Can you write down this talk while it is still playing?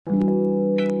Good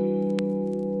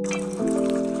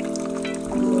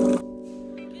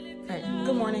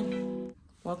morning.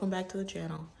 Welcome back to the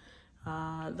channel.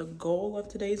 The goal of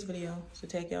today's video is to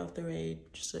take y'all through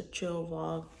just a chill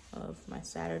vlog of my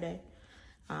Saturday.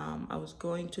 I was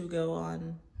going to go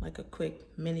on like a quick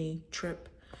mini trip,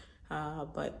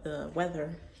 but the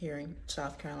weather here in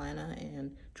South Carolina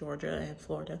and Georgia and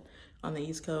Florida on the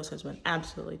East Coast has been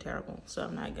absolutely terrible. So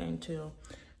I'm not going to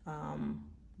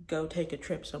go take a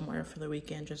trip somewhere for the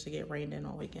weekend just to get rained in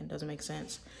all weekend. Doesn't make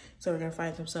sense. So we're gonna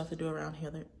find some stuff to do around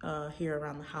here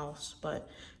around the house. But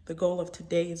the goal of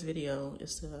today's video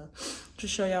is to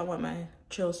just show y'all what my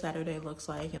chill Saturday looks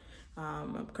like.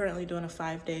 I'm currently doing a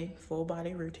 5-day full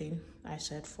body routine. I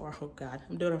said 4, oh God.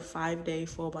 I'm doing a 5-day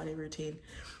full body routine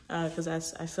because I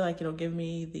feel like it'll give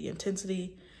me the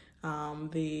intensity,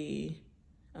 the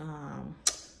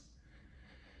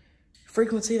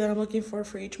frequency that I'm looking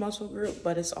for each muscle group,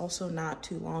 but it's also not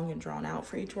too long and drawn out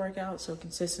for each workout, so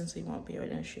consistency won't be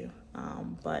an issue.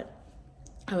 But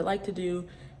I would like to do,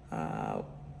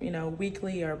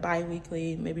 weekly or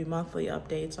bi-weekly, maybe monthly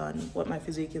updates on what my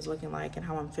physique is looking like and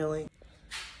how I'm feeling.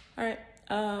 All right,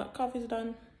 coffee's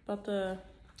done. About to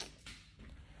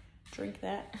drink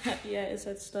that. Yeah, it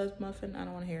said Studs Muffin. I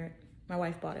don't want to hear it. My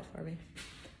wife bought it for me.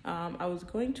 I was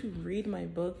going to read my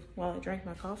book while I drank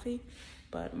my coffee,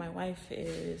 but my wife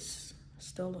is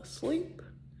still asleep.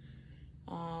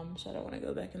 So I don't want to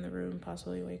go back in the room,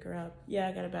 possibly wake her up. Yeah,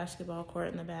 I got a basketball court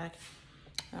in the back.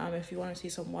 If you want to see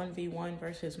some 1v1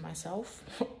 versus myself,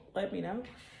 let me know.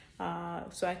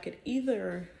 So I could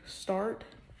either start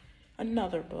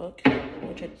another book,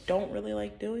 which I don't really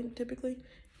like doing typically.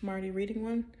 I'm already reading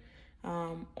one.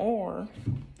 Or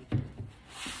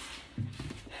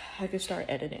I could start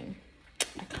editing.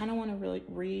 I kind of want to really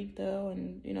read though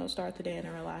and, start the day in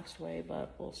a relaxed way,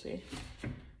 but we'll see.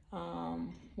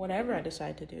 Whatever I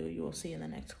decide to do, you will see in the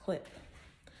next clip.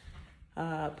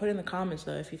 Put in the comments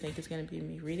though if you think it's going to be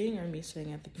me reading or me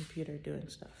sitting at the computer doing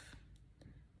stuff.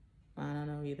 I don't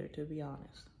know either, to be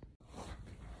honest.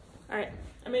 All right,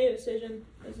 I made a decision.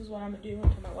 This is what I'm going to do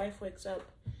until my wife wakes up.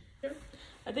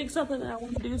 I think something that I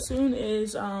want to do soon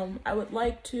is I would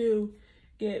like to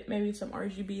get maybe some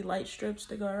RGB light strips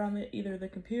to go around either the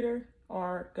computer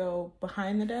or go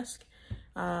behind the desk.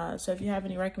 So if you have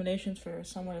any recommendations for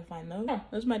someone to find those.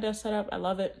 This is my desk setup. I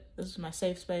love it. This is my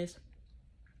safe space.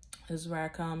 This is where I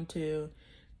come to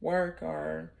work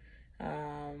or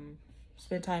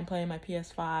spend time playing my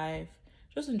PS5,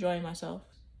 just enjoying myself.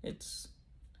 It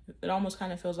almost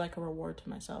kind of feels like a reward to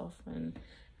myself and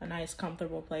a nice,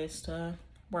 comfortable place to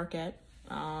work at.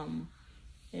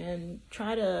 And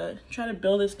try to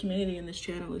build this community in this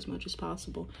channel as much as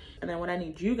possible. And then what I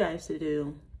need you guys to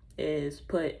do is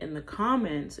put in the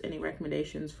comments any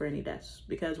recommendations for any desks,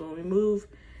 because when we move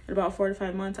in about 4 to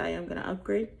 5 months, I am going to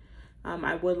upgrade.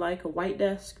 I would like a white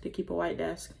desk, to keep a white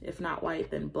desk. If not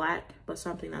white, then black, but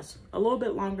something that's a little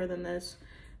bit longer than this,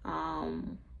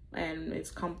 and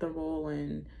it's comfortable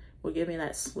and will give me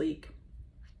that sleek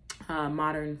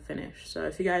modern finish. So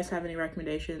if you guys have any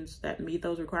recommendations that meet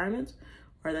those requirements,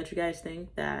 or that you guys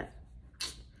think that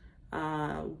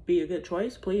be a good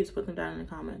choice, please put them down in the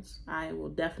comments. I will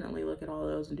definitely look at all of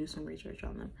those and do some research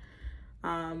on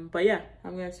them. But yeah,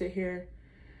 I'm gonna sit here,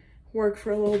 work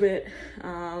for a little bit,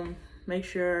 make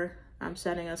sure I'm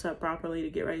setting us up properly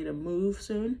to get ready to move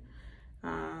soon.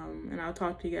 And I'll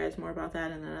talk to you guys more about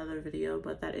that in another video,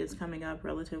 but that is coming up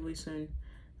relatively soon.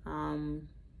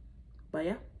 But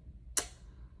yeah,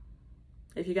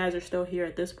 if you guys are still here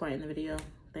at this point in the video,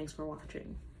 thanks for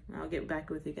watching. I'll get back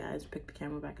with you guys, pick the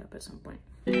camera back up at some point.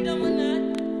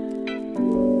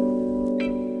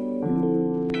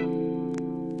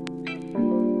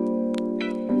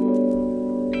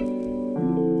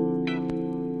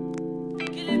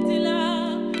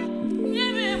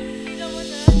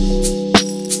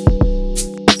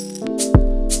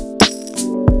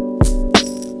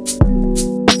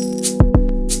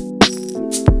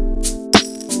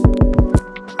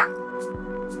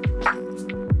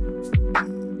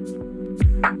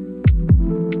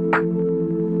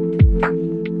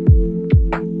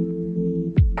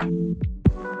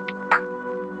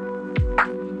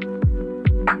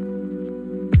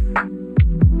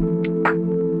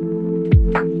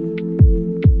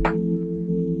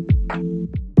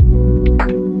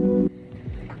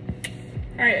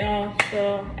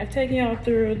 So I've taken y'all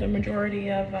through the majority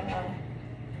of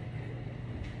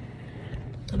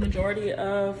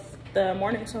the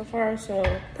morning so far. So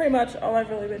pretty much all I've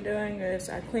really been doing is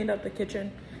I cleaned up the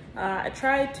kitchen. I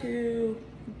try to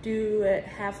do it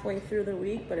halfway through the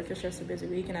week, but if it's just a busy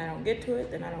week and I don't get to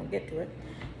it, then I don't get to it.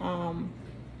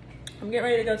 I'm getting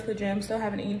ready to go to the gym. Still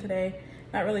haven't eaten today.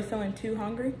 Not really feeling too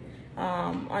hungry.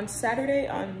 On Saturday,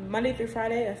 on Monday through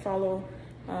Friday, I follow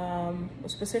a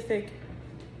specific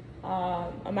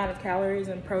amount of calories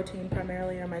and protein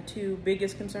primarily are my two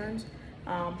biggest concerns.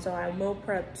 So I meal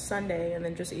prep Sunday and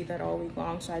then just eat that all week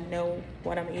long so I know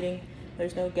what I'm eating.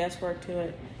 There's no guesswork to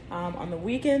it. On the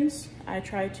weekends, I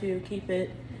try to keep it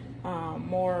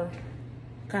more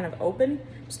kind of open.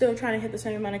 Still trying to hit the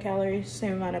same amount of calories,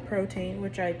 same amount of protein,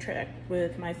 which I track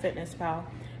with MyFitnessPal,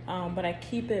 but I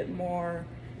keep it more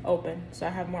open. So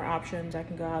I have more options. I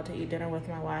can go out to eat dinner with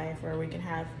my wife, or we can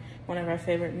have one of our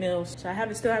favorite meals. So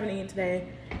I still haven't eaten today.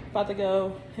 About to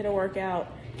go hit a workout.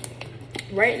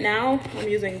 Right now, I'm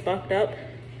using Bucked Up.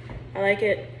 I like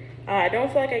it. I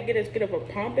don't feel like I get as good of a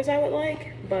pump as I would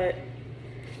like, but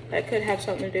that could have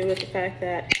something to do with the fact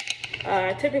that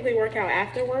I typically work out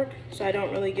after work, so I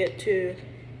don't really get to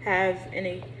have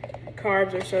any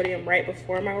carbs or sodium right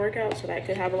before my workout, so that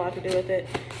could have a lot to do with it.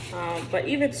 But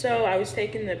even so, I was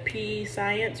taking the P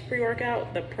Science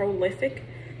pre-workout, the Prolific,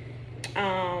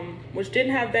 which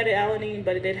didn't have beta-alanine,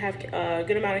 but it did have a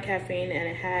good amount of caffeine, and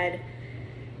it had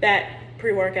that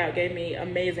pre-workout gave me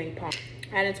amazing pump.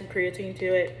 Added some creatine to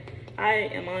it. I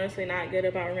am honestly not good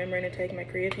about remembering to take my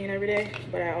creatine every day,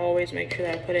 but I always make sure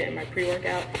that I put it in my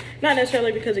pre-workout. Not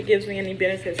necessarily because it gives me any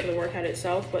benefits for the workout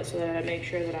itself, but so that I make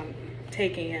sure that I'm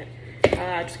taking it.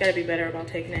 I just gotta be better about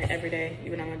taking it every day,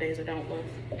 even on the days I don't lift.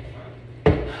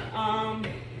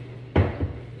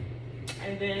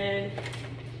 And then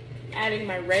adding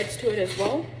my reds to it as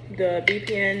well. The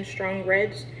BPN Strong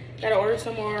Reds. Gotta order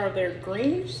some more of their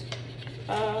greens.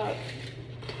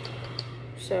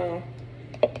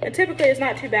 And typically it's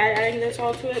not too bad adding this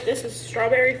all to it. This is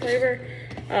strawberry flavor.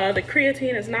 The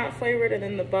creatine is not flavored, and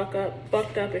then the Bucked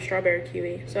Up is strawberry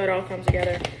kiwi. So it all comes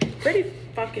together pretty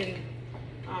fucking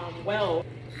well.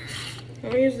 I'm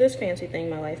gonna use this fancy thing,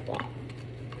 my Life Ball.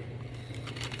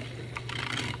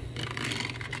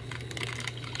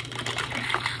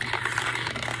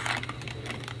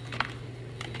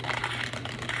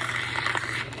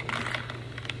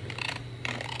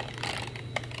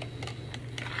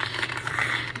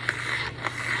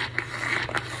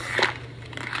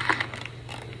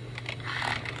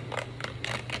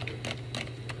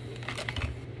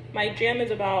 My gym is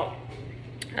about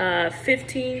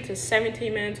 15 to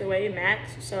 17 minutes away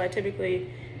max, so I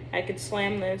could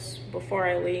slam this before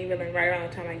I leave, and then right around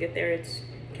the time I get there it's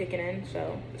kicking in,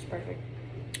 so it's perfect.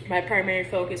 My primary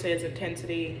focus is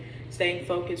intensity, staying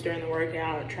focused during the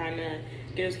workout, trying to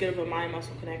get as good of a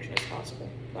mind-muscle connection as possible.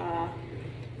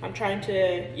 I'm trying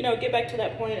to, get back to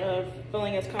that point of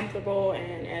feeling as comfortable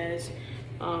and as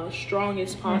strong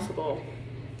as possible,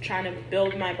 trying to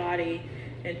build my body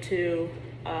into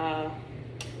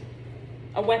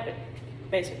a weapon,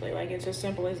 basically. Like, it's as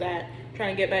simple as that.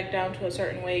 Trying to get back down to a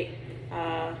certain weight,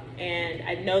 and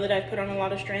I know that I've put on a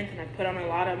lot of strength and I've put on a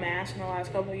lot of mass in the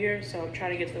last couple of years, so I'm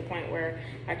trying to get to the point where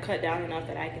I cut down enough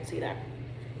that I can see that,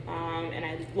 and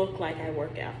I look like I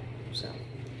work out. So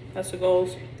that's the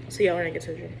goals. See y'all when I get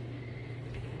to the gym.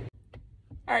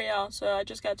 All right, y'all, so I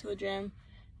just got to the gym.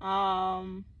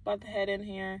 About to head in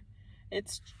here.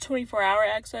 It's 24-hour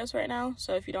access right now,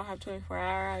 so if you don't have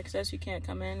 24-hour access, you can't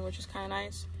come in, which is kind of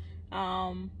nice.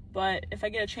 But if I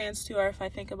get a chance to, or if I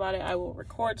think about it, I will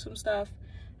record some stuff.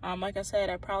 Like I said,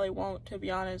 I probably won't, to be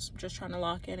honest. I'm just trying to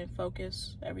lock in and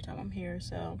focus every time I'm here.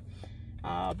 So,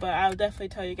 but I'll definitely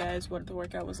tell you guys what the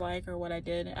workout was like or what I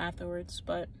did afterwards.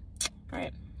 But, all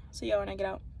right, see y'all when I get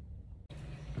out.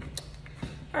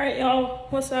 All right, y'all,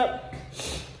 what's up?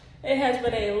 It has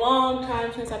been a long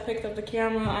time since I picked up the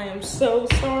camera. I am so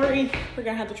sorry. We're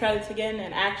gonna have to try this again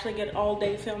and actually get all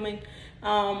day filming.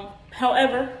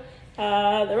 However,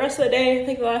 the rest of the day, I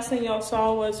think the last thing y'all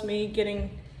saw was me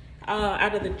getting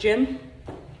out of the gym.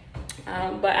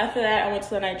 But after that, I went to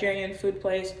the Nigerian food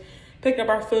place, picked up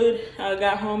our food,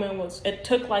 got home, and it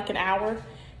took like an hour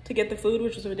to get the food,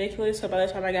 which was ridiculous. So by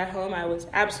the time I got home, I was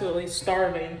absolutely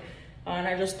starving, and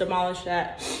I just demolished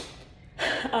that.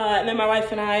 And then my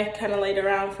wife and I kind of laid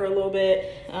around for a little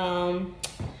bit, and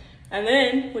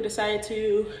then we decided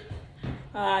to,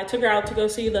 I took her out to go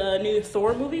see the new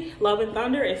Thor movie, Love and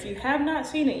Thunder. If you have not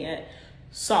seen it yet,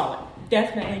 solid.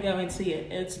 Definitely go and see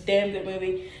it. It's a damn good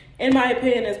movie. In my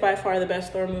opinion, it's by far the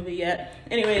best Thor movie yet.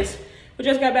 Anyways, we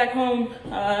just got back home.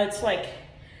 It's like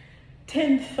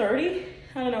 10:30.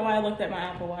 I don't know why I looked at my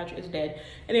Apple Watch. It's dead.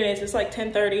 Anyways, it's like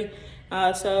 10:30.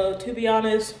 So to be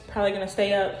honest, probably gonna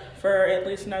stay up for at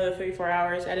least another 3-4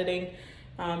 hours editing,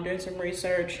 doing some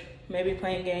research, maybe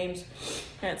playing games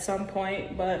at some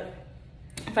point. But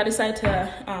if I decide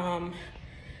to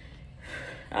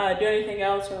do anything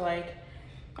else or like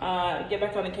get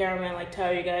back on the camera and like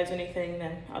tell you guys anything,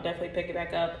 then I'll definitely pick it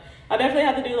back up. I'll definitely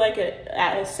have to do like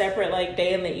a separate like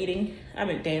day in the eating.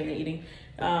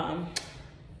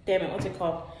 Damn it, what's it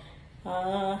called?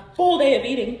 Full day of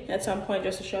eating at some point,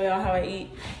 just to show y'all how I eat.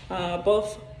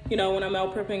 Both, you know, when I'm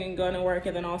meal prepping and going to work,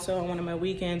 and then also on one of my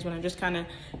weekends when I just kind of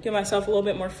give myself a little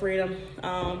bit more freedom.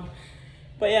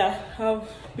 But yeah, I'll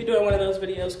be doing one of those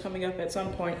videos coming up at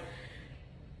some point.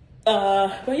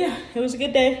 But yeah, it was a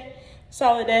good day,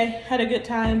 solid day, had a good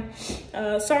time.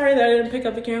 Sorry that I didn't pick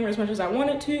up the camera as much as I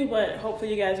wanted to, but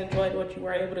hopefully you guys enjoyed what you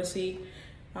were able to see.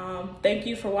 Thank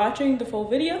you for watching the full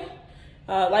video.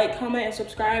 Like, comment, and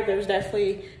subscribe. There's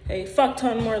definitely a fuck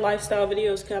ton more lifestyle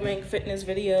videos coming, fitness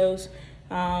videos,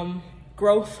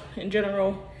 growth in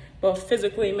general, both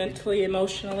physically, mentally,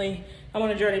 emotionally. I'm on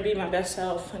a journey to be my best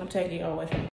self, and I'm taking y'all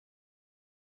with me.